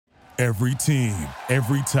Every team,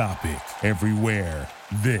 every topic, everywhere.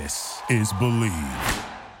 This is Believe.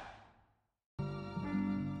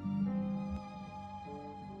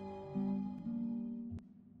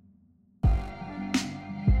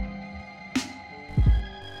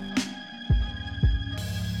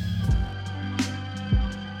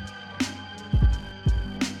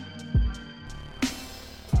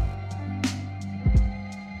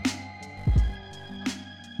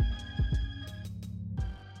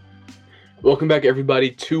 Welcome back,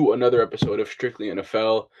 everybody, to another episode of Strictly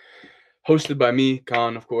NFL, hosted by me,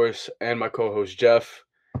 Con, of course, and my co-host, Jeff.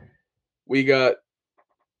 We got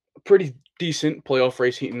a pretty decent playoff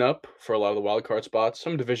race heating up for a lot of the wild card spots.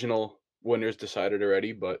 Some divisional winners decided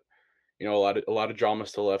already, but a lot of drama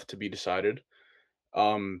still left to be decided.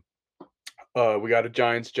 We got a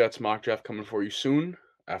Giants-Jets mock draft coming for you soon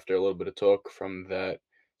after a little bit of talk from that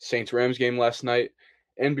Saints-Rams game last night.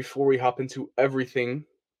 And before we hop into everything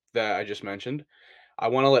that I just mentioned, I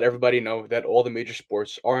want to let everybody know that all the major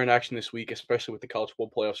sports are in action this week, especially with the college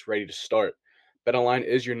football playoffs ready to start. BetOnline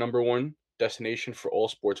is your number one destination for all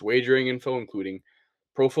sports wagering info, including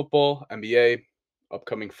pro football, NBA,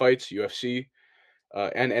 upcoming fights, UFC,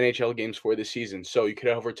 and NHL games for this season. So you can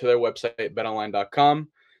head over to their website, betonline.com,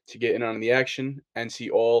 to get in on the action and see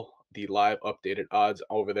all the live updated odds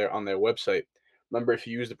over there on their website. Remember, if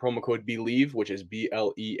you use the promo code BELIEVE, which is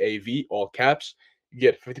BLEAV, all caps, you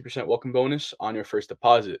get 50% welcome bonus on your first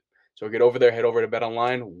deposit. So get over there, head over to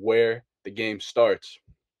BetOnline where the game starts.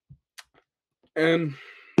 And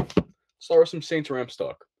start with some Saints-Rams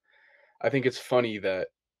talk. I think it's funny that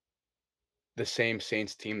the same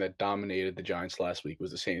Saints team that dominated the Giants last week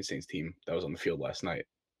was the same Saints team that was on the field last night.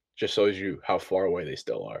 Just shows you how far away they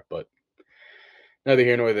still are. But neither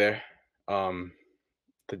here nor there.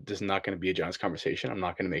 This is not going to be a Giants conversation. I'm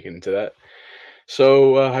not going to make it into that.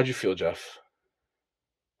 So how'd you feel, Jeff?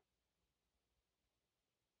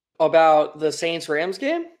 About the Saints-Rams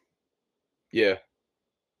game? Yeah.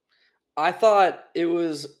 I thought it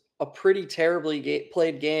was a pretty terribly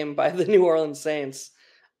played game by the New Orleans Saints.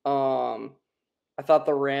 I thought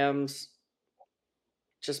the Rams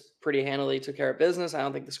just pretty handily took care of business. I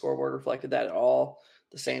don't think the scoreboard reflected that at all.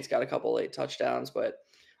 The Saints got a couple late touchdowns, but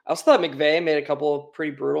I also thought McVay made a couple of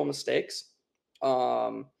pretty brutal mistakes.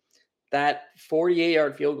 That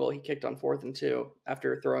 48-yard field goal he kicked on 4th and 2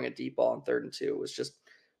 after throwing a deep ball on 3rd and 2 was just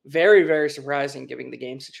very, very surprising given the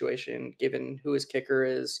game situation, given who his kicker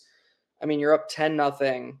is. I mean, you're up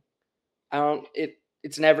 10-0.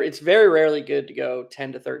 It's very rarely good to go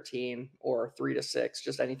 10-13 or 3-6,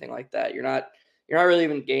 just anything like that. You're not really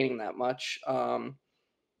even gaining that much.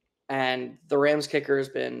 And the Rams kicker has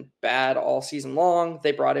been bad all season long.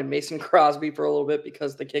 They brought in Mason Crosby for a little bit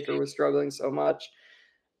because the kicker was struggling so much.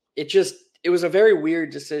 It was a very weird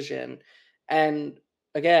decision. And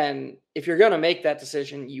again, if you're going to make that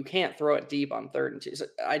decision, you can't throw it deep on 3rd and 2. So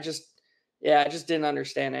I just didn't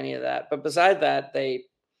understand any of that. But beside that, they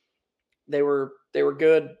were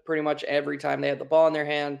good pretty much every time they had the ball in their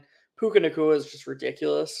hand. Puka Nacua is just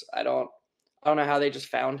ridiculous. I don't know how they just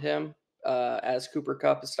found him as Cooper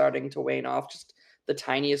Kupp is starting to wane off just the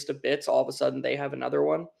tiniest of bits. All of a sudden, they have another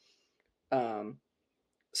one.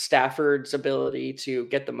 Stafford's ability to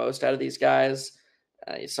get the most out of these guys.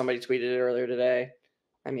 Somebody tweeted it earlier today.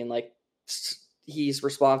 I mean, like, he's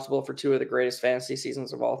responsible for 2 of the greatest fantasy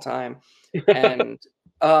seasons of all time. And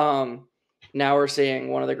now we're seeing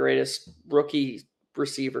one of the greatest rookie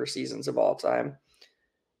receiver seasons of all time.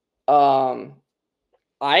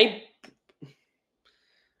 I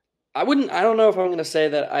don't know if I'm going to say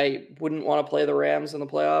that I wouldn't want to play the Rams in the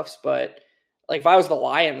playoffs, but like if I was the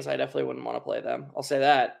Lions, I definitely wouldn't want to play them. I'll say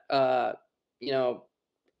that.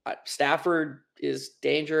 Stafford is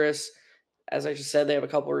dangerous. As I just said, they have a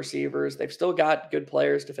couple of receivers. They've still got good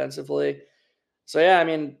players defensively. So yeah, I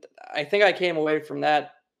mean, I think I came away from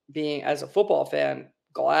that being, as a football fan,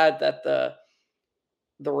 glad that the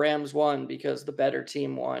Rams won because the better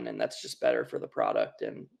team won, and that's just better for the product.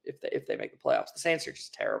 And if they make the playoffs, the Saints are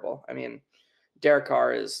just terrible. I mean, Derek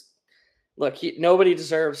Carr is nobody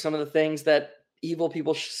deserves some of the things that evil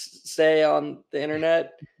people say on the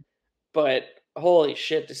internet, but holy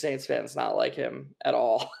shit, do Saints fans not like him at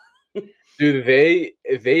all? Dude, they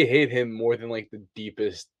hate him more than like the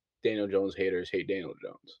deepest Daniel Jones haters hate Daniel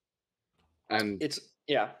Jones. And it's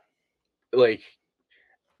like,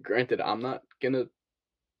 granted, I'm not gonna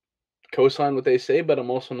co-sign what they say, but I'm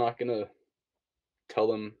also not gonna tell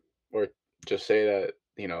them or just say that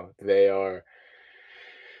they are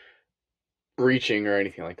reaching or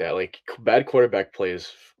anything like that. Like, bad quarterback play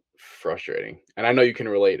is frustrating, and I know you can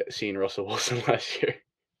relate seeing Russell Wilson last year.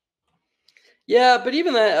 Yeah, but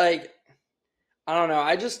even that, like, I don't know.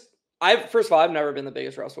 First of all, I've never been the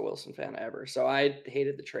biggest Russell Wilson fan ever, so I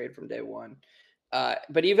hated the trade from day one.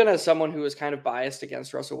 But even as someone who was kind of biased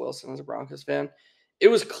against Russell Wilson as a Broncos fan, it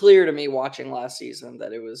was clear to me watching last season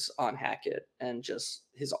that it was on Hackett and just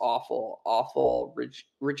his awful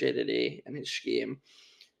rigidity and his scheme.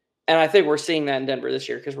 And I think we're seeing that in Denver this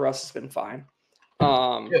year because Russ has been fine.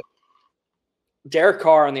 Derek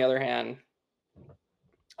Carr, on the other hand,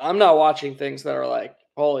 I'm not watching things that are like,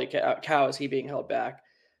 holy cow, is he being held back?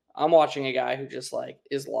 I'm watching a guy who just like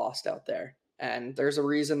is lost out there. And there's a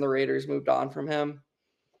reason the Raiders moved on from him.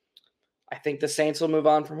 I think the Saints will move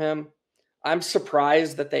on from him. I'm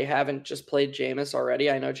surprised that they haven't just played Jameis already.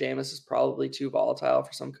 I know Jameis is probably too volatile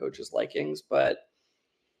for some coaches' likings, but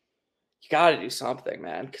you got to do something,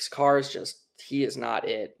 man, because Carr is just, he is not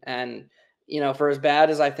it. And, for as bad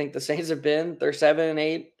as I think the Saints have been, they're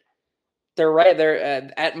 7-8. They're right there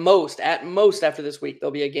at most after this week,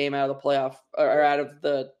 there'll be a game out of the playoff or out of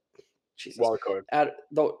the wild card. Out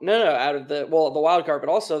of the wild card, but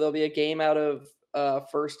also there'll be a game out of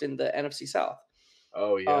first in the NFC South.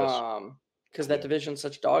 Oh yes. Because that division's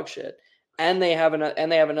such dog shit. And they have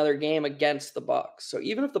another game against the Bucs. So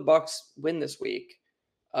even if the Bucs win this week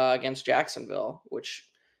against Jacksonville, which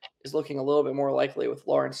is looking a little bit more likely with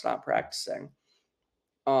Lawrence not practicing,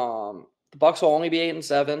 the Bucs will only be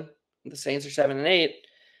 8-7. The Saints are 7-8,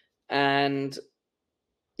 and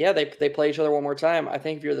yeah, they play each other one more time. I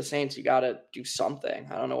think if you're the Saints, you got to do something.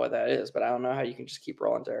 I don't know what that is, but I don't know how you can just keep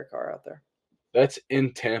rolling Derek Carr out there. That's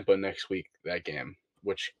in Tampa next week. That game,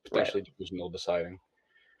 which potentially divisional deciding.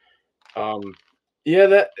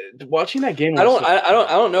 That watching that game. I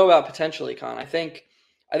don't know about potentially, Con. I think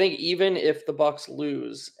even if the Bucs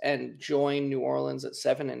lose and join New Orleans at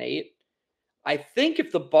 7-8, I think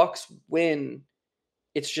if the Bucs win,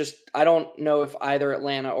 it's just I don't know if either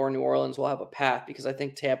Atlanta or New Orleans will have a path because I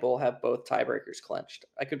think Tampa will have both tiebreakers clinched.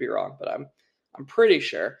 I could be wrong, but I'm pretty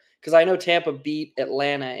sure because I know Tampa beat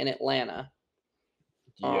Atlanta in Atlanta.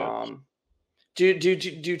 Yes.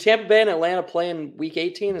 Do Tampa Bay and Atlanta play in Week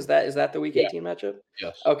 18? Is that the Week 18 matchup?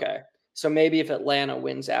 Yes. Okay. So maybe if Atlanta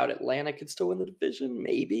wins out, Atlanta could still win the division,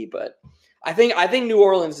 maybe. But I think New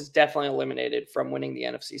Orleans is definitely eliminated from winning the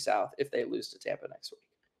NFC South if they lose to Tampa next week.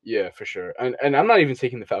 Yeah, for sure. And I'm not even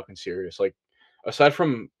taking the Falcons serious. Like, aside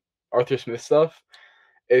from Arthur Smith stuff,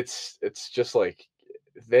 it's just like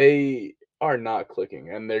they are not clicking,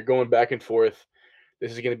 and they're going back and forth.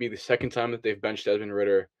 This is going to be the second time that they've benched Desmond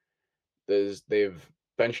Ridder. They've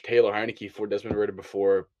benched Taylor Heineke for Desmond Ridder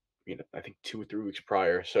before, I think 2 or 3 weeks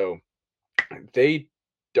prior. So they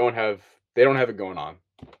don't have it going on,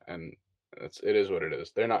 and it is what it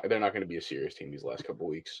is. They're not going to be a serious team these last couple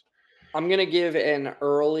weeks. I'm going to give an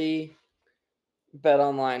early Bet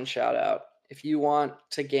Online shout out. If you want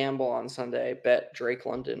to gamble on Sunday, bet Drake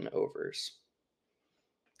London overs.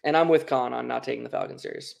 And I'm with Con on not taking the Falcons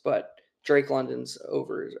serious, but Drake London's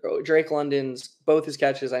overs. Drake London's both his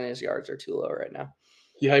catches and his yards are too low right now.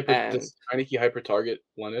 Does Heineke hyper target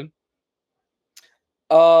London?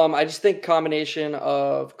 I just think combination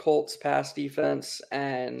of Colts pass defense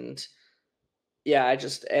and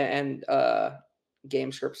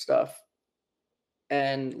game script stuff.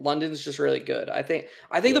 And London's just really good. I think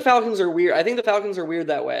the Falcons are weird. I think the Falcons are weird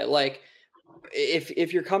that way. Like if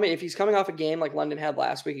he's coming off a game like London had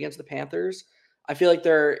last week against the Panthers, I feel like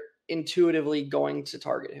they're intuitively going to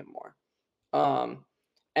target him more.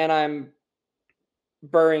 And I'm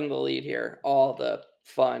burying the lead here. All the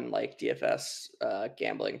fun like DFS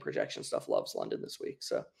gambling projection stuff loves London this week.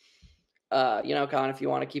 So Con, if you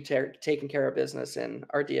want to keep taking care of business in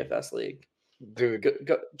our DFS league, dude,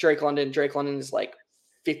 go Drake London. Drake London is like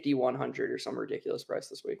 5,100 or some ridiculous price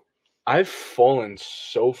this week. I've fallen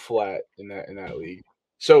so flat in that league.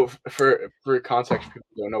 So for context, people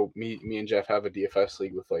don't know, me and Jeff have a DFS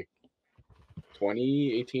league with like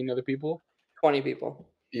 18 other people. 20 people.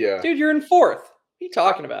 Yeah. Dude, you're in 4th. What are you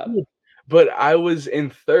talking about? But I was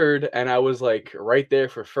in 3rd, and I was like right there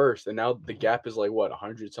for 1st, and now the gap is like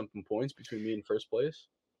 100 something points between me and 1st place.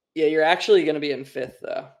 Yeah, you're actually going to be in 5th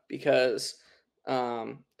though, because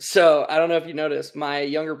so I don't know if you noticed, my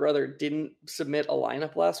younger brother didn't submit a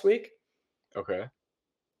lineup last week. Okay.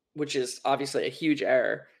 Which is obviously a huge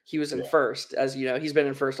error. He was in 1st, as you know, he's been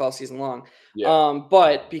in 1st all season long. Yeah.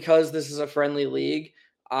 But because this is a friendly league,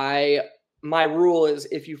 my rule is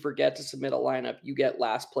if you forget to submit a lineup, you get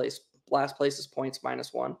last place's points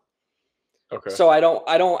 -1. Okay. So I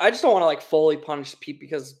just don't want to like fully punish people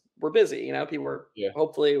because we're busy, people are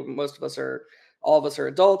hopefully all of us are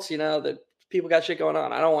adults, that people got shit going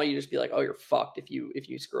on. I don't want you to just be like, oh, you're fucked if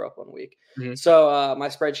you screw up 1 week. Mm-hmm. So my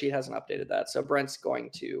spreadsheet hasn't updated that. So Brent's going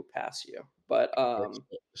to pass you. But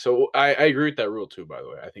so I agree with that rule too. By the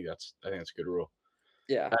way, I think that's a good rule.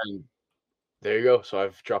 yeah. And there you go. So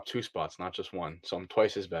I've dropped 2 spots, not just one. So I'm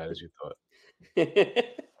twice as bad as you thought.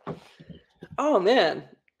 Oh man,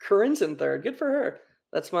 Corinne's in third. Good for her.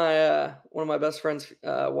 That's my one of my best friend's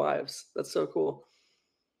wives. That's so cool.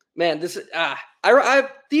 Man, this is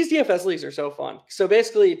these DFS leagues are so fun. So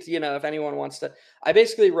basically, if anyone wants to, I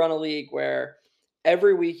basically run a league where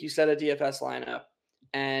every week you set a DFS lineup,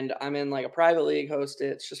 and I'm in like a private league, host it.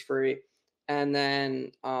 It's just free, and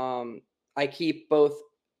then I keep both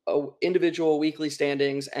individual weekly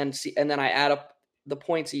standings and then I add up the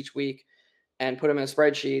points each week and put them in a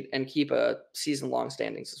spreadsheet and keep a season-long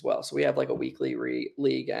standings as well. So we have like a weekly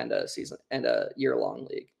league and a season and a year-long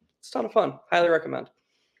league. It's a ton of fun. Highly recommend.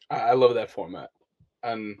 I love that format.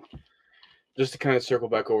 And just to kind of circle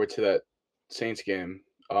back over to that Saints game,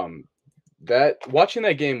 that watching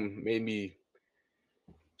that game made me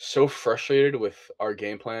so frustrated with our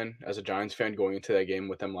game plan as a Giants fan going into that game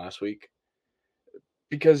with them last week,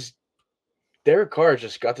 because Derek Carr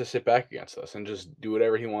just got to sit back against us and just do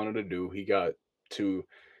whatever he wanted to do. He got to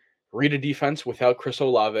read a defense without Chris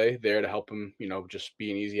Olave there to help him, just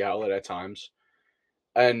be an easy outlet at times.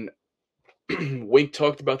 And Wink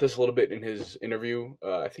talked about this a little bit in his interview.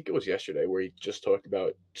 I think it was yesterday, where he just talked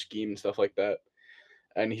about scheme and stuff like that.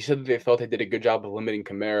 And he said that they felt they did a good job of limiting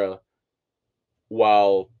Kamara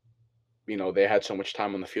while, they had so much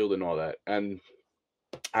time on the field and all that. And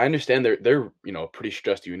I understand they're a pretty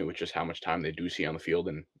stressed unit with just how much time they do see on the field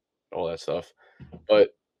and all that stuff.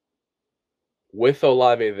 But with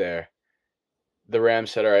Olave there, the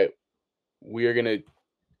Rams said, all right, we are going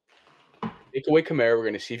to take away Kamara. We're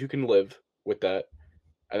going to see if you can live with that,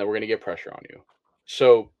 and then we're going to get pressure on you.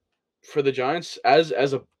 So for the Giants, as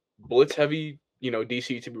a blitz-heavy,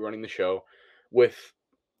 DC to be running the show, with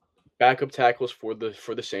backup tackles for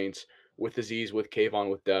the Saints, with Aziz, with Kayvon,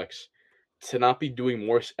 with Dex, to not be doing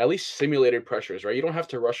more, at least simulated pressures, right? You don't have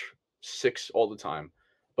to rush 6 all the time,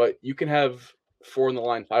 but you can have 4 on the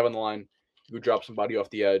line, 5 on the line. You drop somebody off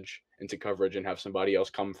the edge into coverage and have somebody else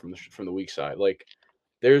come from the weak side. Like,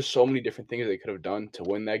 there's so many different things they could have done to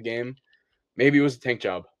win that game. Maybe it was a tank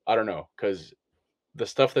job. I don't know, because the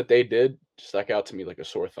stuff that they did stuck out to me like a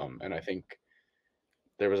sore thumb, and I think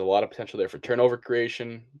there was a lot of potential there for turnover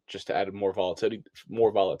creation, just to add more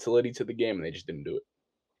volatility to the game, and they just didn't do it.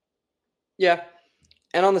 Yeah.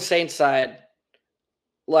 And on the Saints side,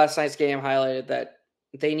 last night's game highlighted that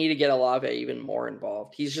they need to get Olave even more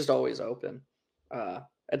involved. He's just always open. That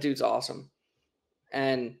dude's awesome.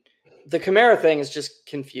 And the Kamara thing is just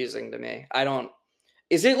confusing to me.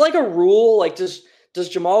 Is it like a rule? Like, does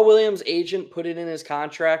Jamal Williams' agent put it in his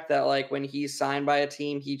contract that like when he's signed by a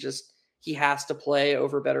team, he has to play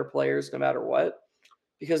over better players no matter what?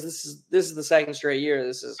 Because this is the second straight year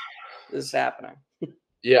this is happening.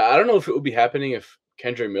 Yeah, I don't know if it would be happening if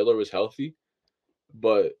Kendra Miller was healthy,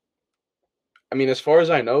 but I mean, as far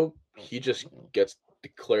as I know, he just gets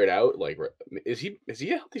declared out. Like, is he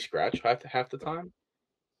a healthy scratch half the time?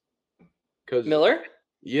 Because Miller?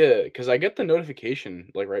 Yeah, because I get the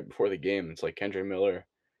notification like right before the game. It's like Kendra Miller,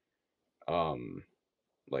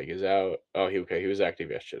 like is out. Oh, he was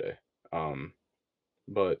active yesterday.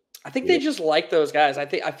 But I think they just like those guys. I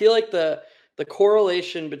feel like the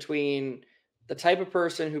correlation between the type of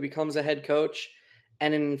person who becomes a head coach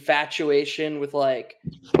and an infatuation with like,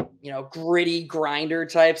 gritty grinder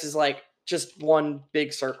types is like just one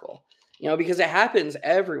big circle, because it happens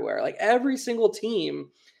everywhere. Like every single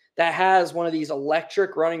team that has one of these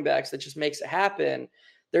electric running backs that just makes it happen,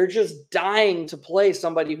 they're just dying to play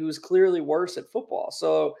somebody who's clearly worse at football.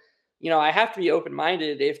 So, I have to be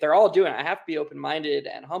open-minded. If they're all doing it, I have to be open-minded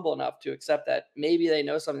and humble enough to accept that maybe they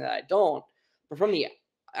know something that I don't. But from the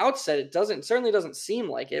outset, it certainly doesn't seem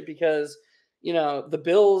like it, because, the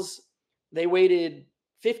Bills, they waited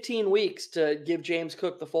 15 weeks to give James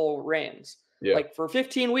Cook the full reins. Yeah. Like for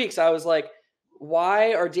 15 weeks, I was like,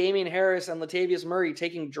 why are Damian Harris and Latavius Murray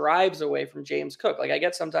taking drives away from James Cook? Like, I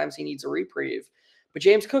get sometimes he needs a reprieve, but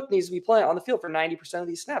James Cook needs to be playing on the field for 90% of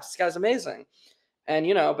these snaps. This guy's amazing. And,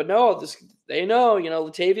 but no, they know,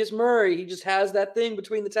 Latavius Murray, he just has that thing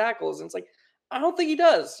between the tackles. And it's like, I don't think he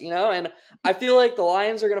does, and I feel like the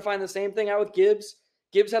Lions are going to find the same thing out with Gibbs.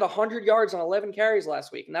 Gibbs had 100 yards on 11 carries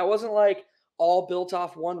last week. And that wasn't like all built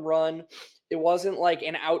off one run. It wasn't like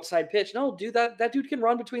an outside pitch. No, dude, that dude can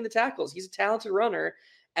run between the tackles. He's a talented runner.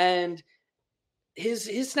 And his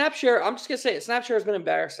snap share, I'm just going to say it, snap share has been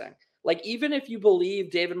embarrassing. Like, even if you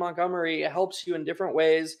believe David Montgomery helps you in different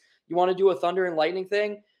ways, you want to do a thunder and lightning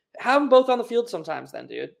thing, have them both on the field sometimes then,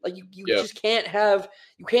 dude. Like, you just can't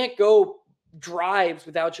you can't go drives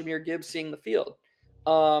without Jahmyr Gibbs seeing the field.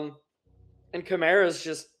 And Kamara's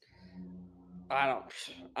just I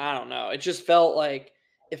don't know. It just felt like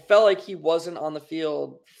he wasn't on the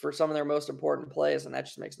field for some of their most important plays, and that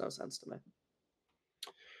just makes no sense to me.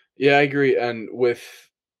 Yeah, I agree. And with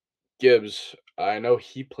Gibbs, I know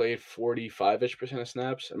he played 45-ish% of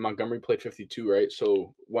snaps, and Montgomery played 52, right?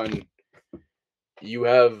 So when you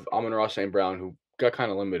have Amon-Ra St. Brown, who got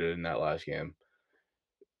kind of limited in that last game,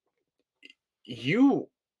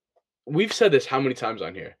 we've said this how many times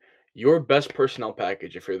on here? Your best personnel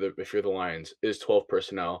package, if you're the Lions, is 12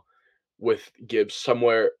 personnel with Gibbs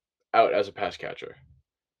somewhere out as a pass catcher.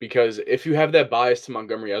 Because if you have that bias to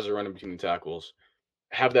Montgomery as a runner between the tackles,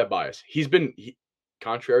 have that bias.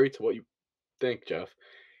 Contrary to what you think, Jeff,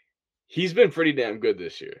 he's been pretty damn good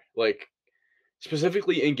this year. Like,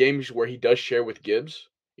 specifically in games where he does share with Gibbs,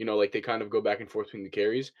 like they kind of go back and forth between the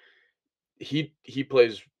carries. He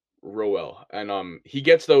plays real well, and he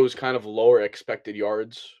gets those kind of lower expected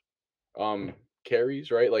yards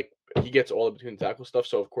carries, right? Like he gets all the between the tackle stuff,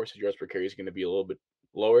 so of course his yards per carry is going to be a little bit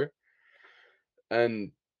lower,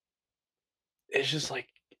 and it's just like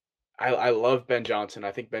I love Ben Johnson.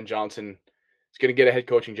 I think Ben Johnson is going to get a head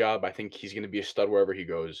coaching job. I think he's going to be a stud wherever he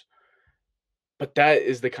goes. But that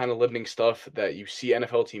is the kind of limiting stuff that you see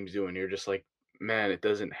NFL teams doing. You're just like, man, it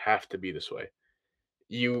doesn't have to be this way.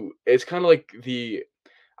 It's kind of like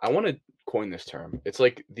I want to coin this term. It's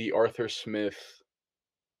like the Arthur Smith,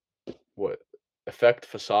 what, effect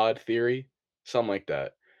facade theory, something like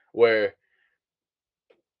that, where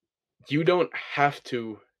you don't have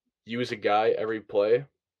to use a guy every play,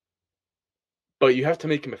 but you have to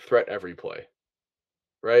make him a threat every play,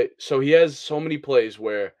 right? So he has so many plays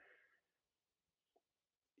where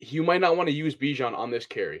you might not want to use Bijan on this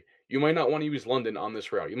carry. You might not want to use London on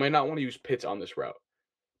this route. You might not want to use Pitts on this route.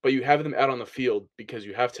 But you have them out on the field because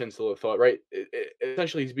you have to instill a thought, right?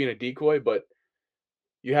 Essentially, he's being a decoy, but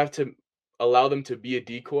you have to allow them to be a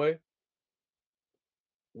decoy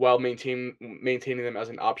while maintaining them as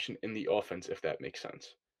an option in the offense, if that makes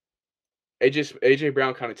sense. AJ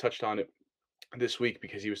Brown kind of touched on it this week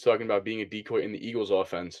because he was talking about being a decoy in the Eagles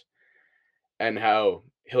offense and how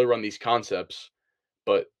he'll run these concepts,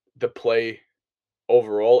 but the play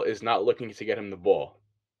overall is not looking to get him the ball,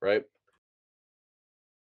 right?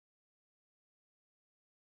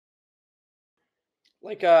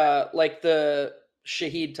 Like the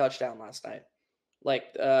Shaheed touchdown last night. Like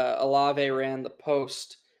Olave ran the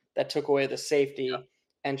post that took away the safety,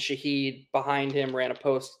 and Shaheed behind him ran a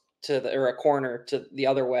post or a corner to the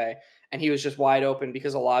other way, and he was just wide open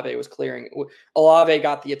because Olave was clearing. Olave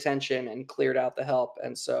got the attention and cleared out the help,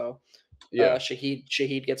 and so Yeah.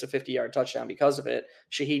 Shaheed gets a 50-yard touchdown because of it.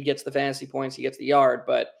 Shaheed gets the fantasy points, he gets the yard,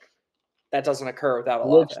 but that doesn't occur without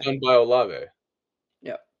Work's Olave. done by Olave.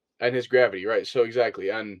 Yeah. And his gravity, right? So exactly.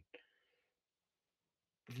 And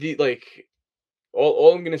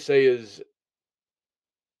all I'm gonna say is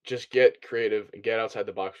just get creative and get outside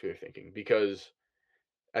the box for your thinking because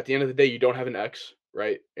at the end of the day, you don't have an X,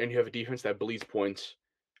 right? And you have a defense that bleeds points,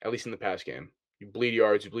 at least in the pass game. You bleed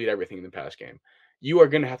yards, you bleed everything in the pass game. You are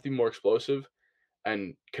going to have to be more explosive,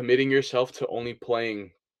 and committing yourself to only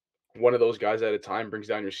playing one of those guys at a time brings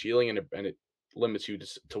down your ceiling and it limits you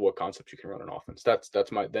to what concepts you can run on offense.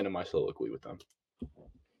 That's my soliloquy with them.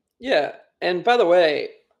 Yeah. And by the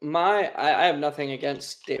way, I have nothing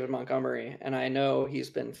against David Montgomery, and I know he's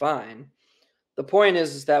been fine. The point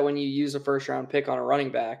is that when you use a first round pick on a running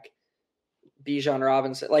back, Bijan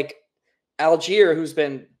Robinson, like Algier, who's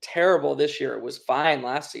been terrible this year, was fine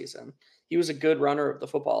last season. He was a good runner of the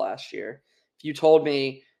football last year. If you told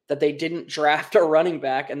me that they didn't draft a running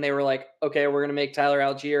back and they were like, okay, we're going to make Tyler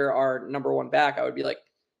Algier our number one back, I would be like,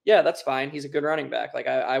 yeah, that's fine. He's a good running back. Like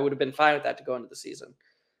I would have been fine with that to go into the season.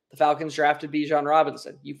 The Falcons drafted Bijan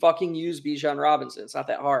Robinson. You fucking use Bijan Robinson. It's not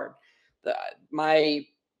that hard. My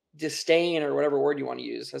disdain or whatever word you want to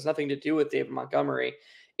use has nothing to do with David Montgomery.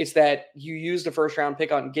 It's that you used a first round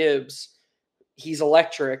pick on Gibbs. He's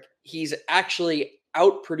electric. He's actually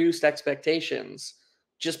outproduced expectations.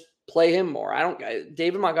 Just play him more.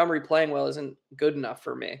 David Montgomery playing well isn't good enough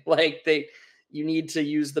for me. You need to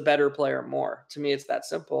use the better player more. To me, it's that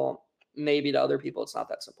simple. Maybe to other people, it's not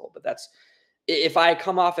that simple, but if I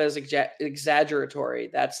come off as exaggeratory,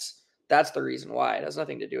 that's the reason why. It has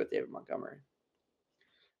nothing to do with David Montgomery.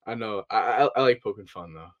 I know. I like poking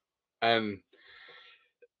fun though, and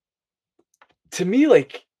to me,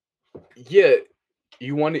 yeah,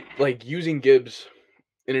 you want it using Gibbs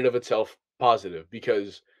in and of itself positive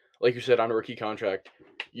because, like you said, on a rookie contract,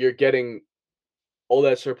 you're getting all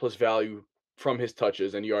that surplus value from his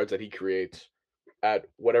touches and yards that he creates at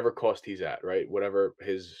whatever cost he's at, right? Whatever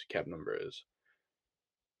his cap number is.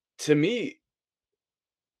 To me,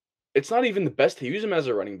 it's not even the best to use him as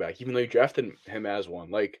a running back, even though you drafted him as one.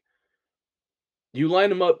 Like, you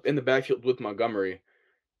line him up in the backfield with Montgomery.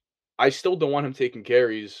 I still don't want him taking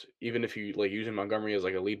carries, even if you like using Montgomery as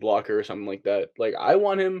like a lead blocker or something like that. Like, I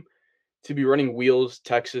want him to be running wheels,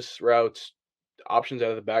 Texas routes, options out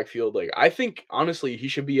of the backfield. Like, I think honestly he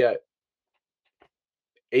should be at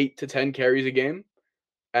 8 to 10 carries a game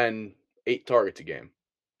and 8 targets a game.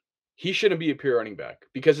 He shouldn't be a pure running back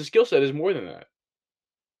because his skill set is more than that.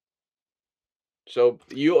 So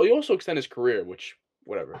you also extend his career, which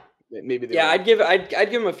whatever. Maybe they Yeah, don't. I'd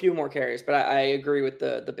give him a few more carries, but I agree with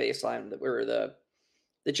the baseline that or the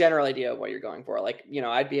general idea of what you're going for. Like,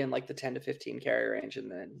 I'd be in like the 10 to 15 carry range and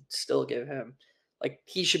then still give him like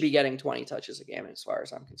he should be getting 20 touches a game as far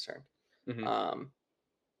as I'm concerned. Mm-hmm.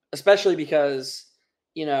 Especially because,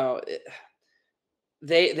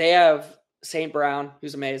 they have St. Brown,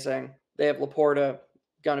 who's amazing. They have Laporta,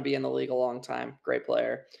 going to be in the league a long time. Great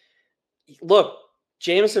player. Look,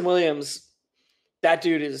 Jameson Williams, that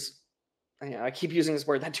dude is, I keep using this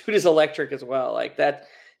word. That dude is electric as well. Like that,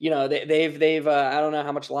 they've I don't know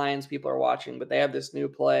how much Lions people are watching, but they have this new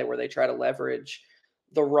play where they try to leverage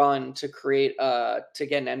the run to create to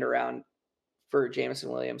get an end around for Jameson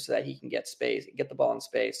Williams so that he can get the ball in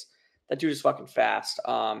space. That dude is fucking fast.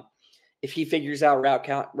 If he figures out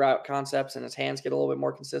route concepts and his hands get a little bit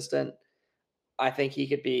more consistent, I think he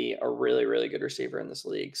could be a really, really good receiver in this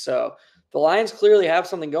league. So the Lions clearly have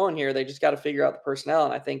something going here. They just got to figure out the personnel,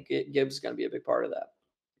 and I think Gibbs is going to be a big part of that.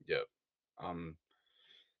 Yep.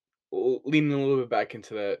 Leaning a little bit back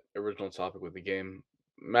into that original topic with the game,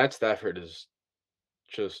 Matt Stafford is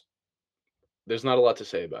just there's not a lot to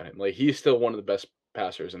say about him. Like, he's still one of the best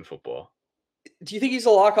passers in football. Do you think he's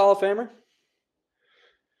a lock Hall of Famer?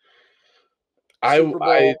 Super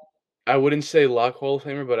Bowl. I wouldn't say lock Hall of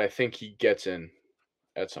Famer, but I think he gets in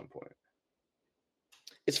at some point.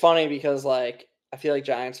 It's funny because like I feel like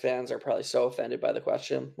Giants fans are probably so offended by the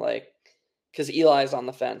question, like because Eli's on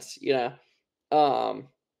the fence, Yeah.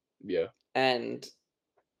 and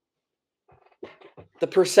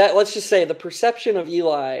let's just say the perception of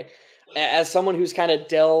Eli as someone who's kind of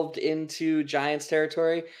delved into Giants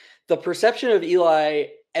territory, the perception of Eli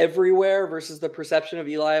everywhere versus the perception of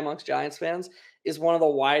Eli amongst Giants fans is one of the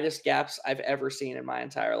widest gaps I've ever seen in my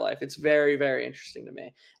entire life. It's very, very interesting to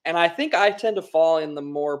me. And I think I tend to fall in the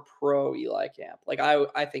more pro Eli camp. Like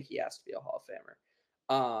I think he has to be a Hall of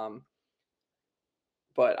Famer.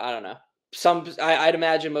 But I don't know. I'd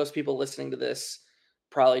imagine most people listening to this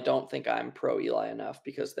probably don't think I'm pro Eli enough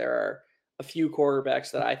because there are a few quarterbacks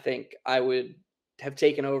that I think I would have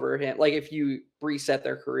taken over him. Like if you reset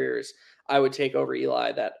their careers, I would take over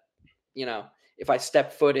Eli. That if I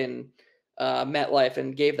stepped foot in MetLife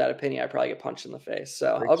and gave that opinion, I'd probably get punched in the face.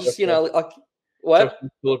 So I'll just what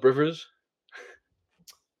Philip Rivers,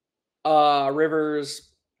 Rivers,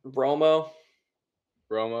 Romo.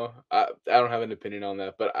 I don't have an opinion on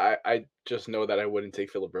that, but I just know that I wouldn't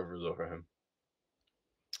take Philip Rivers over him.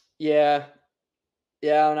 Yeah.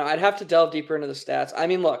 Yeah, I don't know. I'd have to delve deeper into the stats. I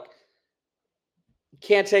mean, look,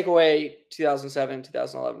 can't take away 2007,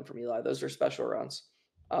 2011 from Eli. Those are special runs.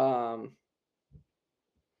 I'm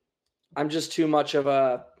just too much of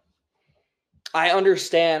a. I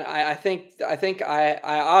understand. I think I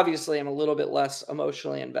obviously am a little bit less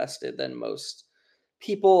emotionally invested than most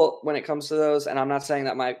people when it comes to those, and I'm not saying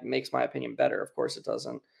that makes my opinion better. Of course, it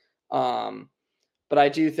doesn't. But I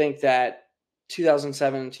do think that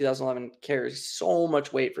 2007 and 2011 carries so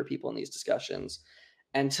much weight for people in these discussions.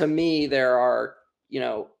 And to me, there are,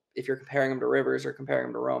 if you're comparing them to Rivers or comparing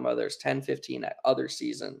them to Roma, there's 10, 15 other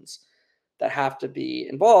seasons that have to be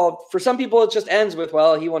involved. For some people, it just ends with,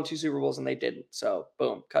 well, he won 2 Super Bowls and they didn't. So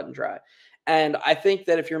boom, cut and dry. And I think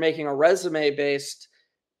that if you're making a resume-based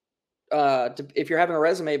if you're having a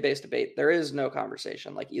resume-based debate, there is no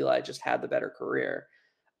conversation. Like Eli just had the better career.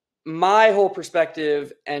 My whole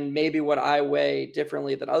perspective and maybe what I weigh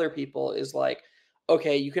differently than other people is like,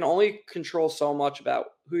 okay, you can only control so much about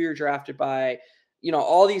who you're drafted by,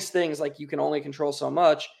 all these things, like you can only control so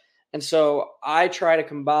much. And so I try to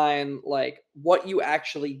combine like what you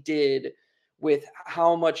actually did with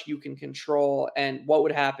how much you can control and what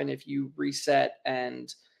would happen if you reset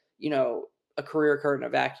and, a career occurred in a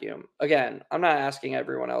vacuum. Again, I'm not asking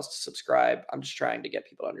everyone else to subscribe. I'm just trying to get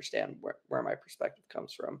people to understand where my perspective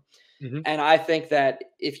comes from. Mm-hmm. And I think that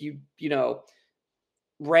if you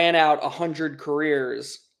ran out 100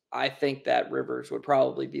 careers, I think that Rivers would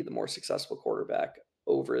probably be the more successful quarterback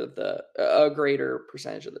over a greater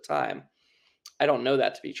percentage of the time. I don't know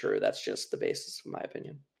that to be true. That's just the basis of my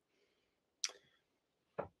opinion.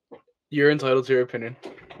 You're entitled to your opinion.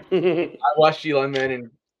 I watched Eli Manning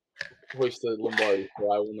hoisted Lombardi,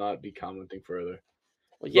 so I will not be commenting further.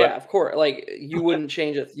 Well, But yeah, of course. Like you wouldn't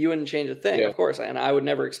change it. You wouldn't change a thing, yeah, of course, and I would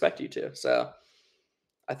never expect you to. So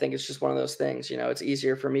I think it's just one of those things. It's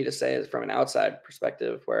easier for me to say it from an outside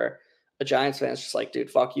perspective, where a Giants fan is just like,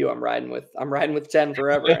 dude, fuck you. I'm riding with 10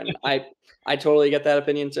 forever, and I totally get that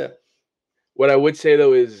opinion too. what I would say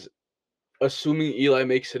though is, assuming Eli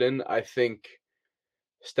makes it in, I think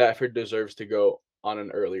Stafford deserves to go on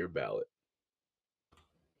an earlier ballot.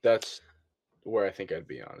 That's where I think I'd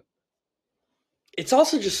be on it. It's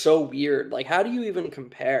also just so weird. Like, how do you even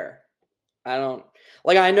compare? I don't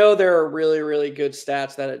like. I know there are really, really good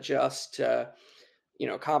stats that adjust to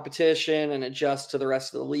competition and adjust to the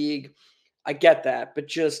rest of the league. I get that, but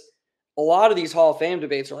just a lot of these Hall of Fame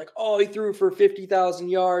debates are like, oh, he threw for 50,000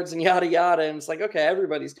 yards and yada yada, and it's like, okay,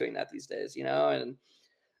 everybody's doing that these days, and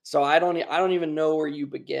so I don't even know where you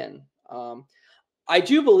begin. I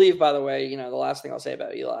do believe, by the way, the last thing I'll say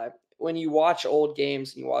about Eli, when you watch old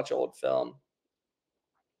games and you watch old film,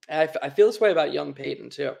 and I feel this way about young Peyton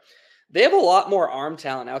too. They have a lot more arm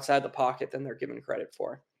talent outside the pocket than they're given credit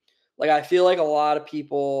for. Like I feel like a lot of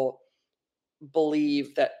people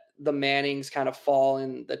believe that the Mannings kind of fall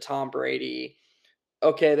in the Tom Brady.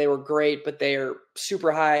 Okay, they were great, but they are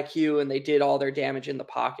super high IQ and they did all their damage in the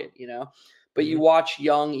pocket. But you Mhm. watch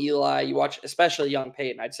young Eli, you watch especially young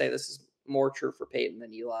Peyton. I'd say this is more true for Peyton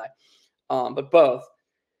than Eli, but both.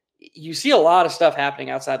 You see a lot of stuff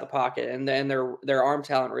happening outside the pocket, and then their arm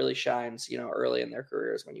talent really shines, early in their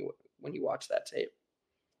careers when you watch that tape.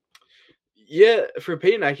 Yeah, for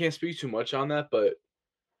Peyton, I can't speak too much on that, but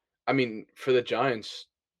I mean, for the Giants,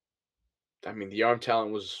 I mean, the arm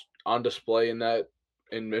talent was on display in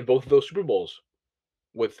both of those Super Bowls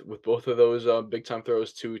with both of those big time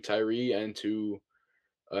throws to Tyree and to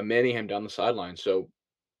Manningham down the sideline. So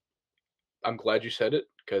I'm glad you said it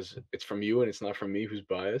because it's from you and it's not from me who's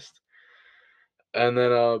biased. And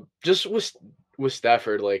then just with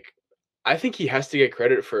Stafford, like I think he has to get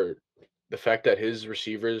credit for the fact that his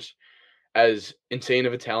receivers, as insane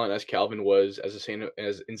of a talent as Calvin was, as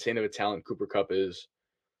insane of a talent Cooper Cup is,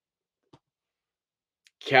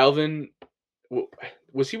 Calvin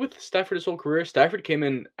was he with Stafford his whole career? Stafford came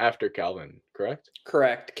in after Calvin, correct?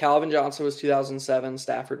 Correct. Calvin Johnson was 2007.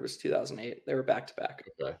 Stafford was 2008. They were back to back.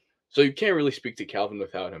 Okay. So you can't really speak to Calvin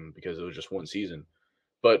without him because it was just one season.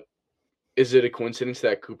 But is it a coincidence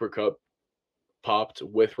that Cooper Cup popped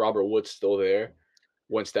with Robert Woods still there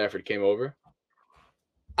when Stafford came over?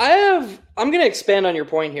 I'm going to expand on your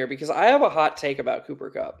point here because I have a hot take about Cooper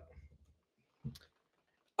Cup.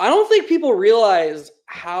 I don't think people realize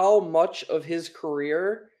how much of his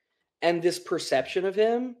career and this perception of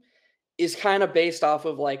him is kind of based off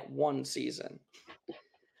of like one season.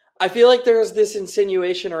 I feel like there's this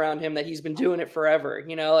insinuation around him that he's been doing it forever,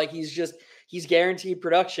 like he's guaranteed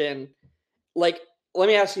production. Like, let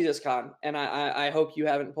me ask you this, Con, and I hope you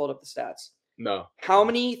haven't pulled up the stats. No. How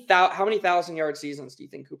many 1,000-yard seasons do you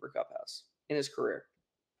think Cooper Cup has in his career?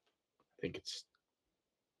 I think it's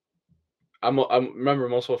I'm remember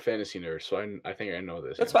I'm also a fantasy nerd, so I think I know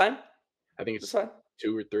this That's answer. fine. I think That's it's fine.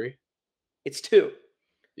 2 or 3. It's 2.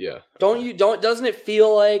 Yeah. Okay. Doesn't it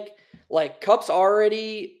feel like Cup's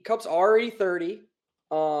already 30?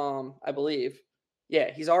 I believe.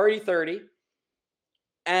 Yeah, he's already 30.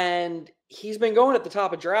 And he's been going at the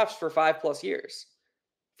top of drafts for 5+ years.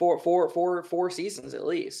 Four seasons at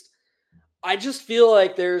least. I just feel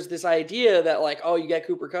like there's this idea that like, oh, you get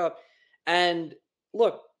Cooper Cup. And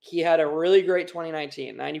look, he had a really great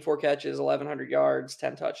 2019, 94 catches, 1,100 yards,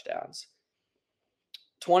 10 touchdowns.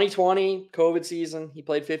 2020, COVID season, he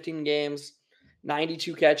played 15 games,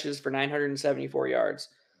 92 catches for 974 yards.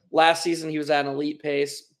 Last season, he was at an elite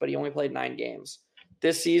pace, but he only played 9 games.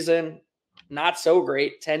 This season, not so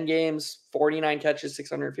great. 10 games, 49 catches,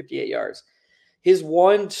 658 yards. His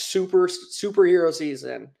one superhero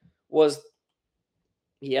season was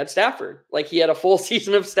he had Stafford. Like he had a full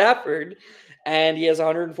season of Stafford, and he has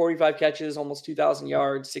 145 catches, almost 2,000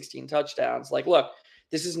 yards, 16 touchdowns. Like, look,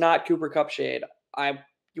 this is not Cooper Cup shade.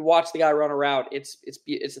 You watch the guy run a route, it's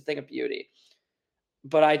a thing of beauty.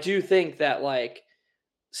 But I do think that like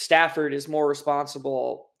Stafford is more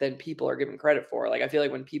responsible than people are given credit for. Like I feel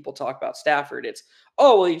like when people talk about Stafford, it's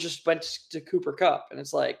well, he just went to Cooper Cup, and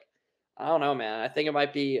it's like I don't know, man. I think it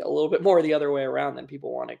might be a little bit more the other way around than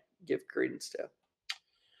people want to give credence to.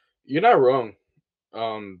 You're not wrong.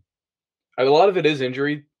 Um a lot of it is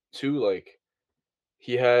injury too, like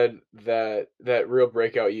he had that real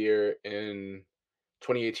breakout year in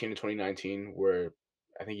 2018 and 2019 where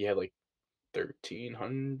I think he had like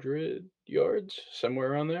 1,300 yards,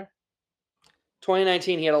 somewhere around there.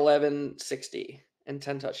 2019, he had 1160 and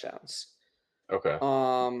 10 touchdowns.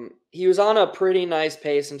 Okay. He was on a pretty nice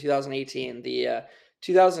pace in 2018. The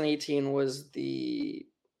 2018 was the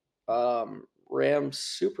Rams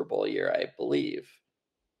Super Bowl year, I believe.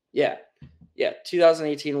 Yeah.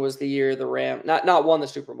 2018 was the year the Rams not won the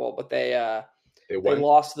Super Bowl, but they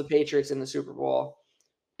lost to the Patriots in the Super Bowl,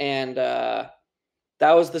 and that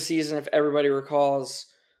was the season, if everybody recalls,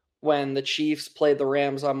 when the Chiefs played the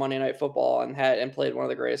Rams on Monday Night Football and played one of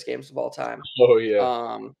the greatest games of all time. Oh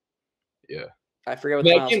yeah. Yeah. I forget what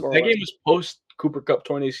the final score was. That game was post Cooper Kupp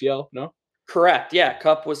torn ACL, no? Correct. Yeah,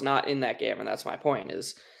 Kupp was not in that game, and that's my point.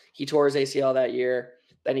 Is he tore his ACL that year?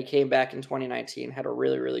 Then he came back in 2019, had a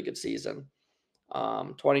really, really good season.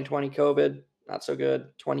 2020 COVID, not so good.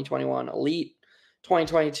 2021 elite.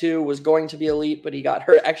 2022 was going to be elite, but he got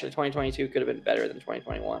hurt. Actually, 2022 could have been better than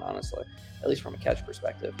 2021, honestly, at least from a catch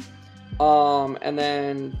perspective. And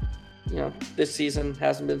then, this season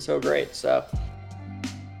hasn't been so great. So.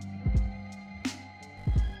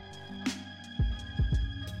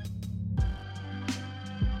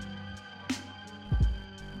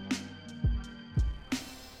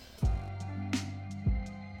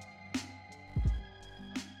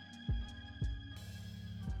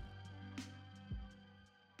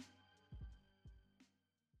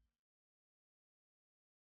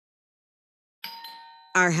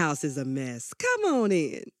 Our house is a mess. Come on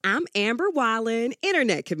in. I'm Amber Wallen,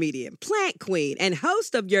 internet comedian, plant queen, and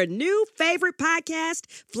host of your new favorite podcast,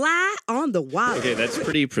 Fly on the Wall. Okay, that's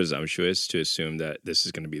pretty presumptuous to assume that this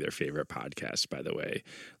is going to be their favorite podcast, by the way.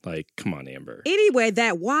 Like, come on, Amber. Anyway,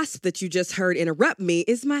 that wasp that you just heard interrupt me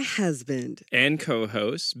is my husband. And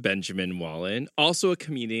co-host, Benjamin Wallen, also a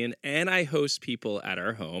comedian, and I host people at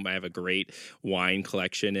our home. I have a great wine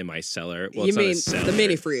collection in my cellar. Well, you mean the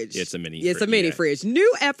mini fridge? Yeah, it's a mini fridge. It's a mini fridge. New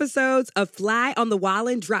episodes of Fly on the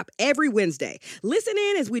Wallen drop every Wednesday. Listen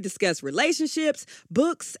in as we discuss relationships,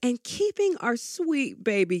 books, and keeping our sweet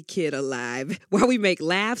baby kid alive while we make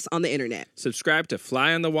laughs on the internet. Subscribe to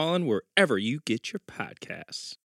Fly on the Wallen wherever you get your podcasts.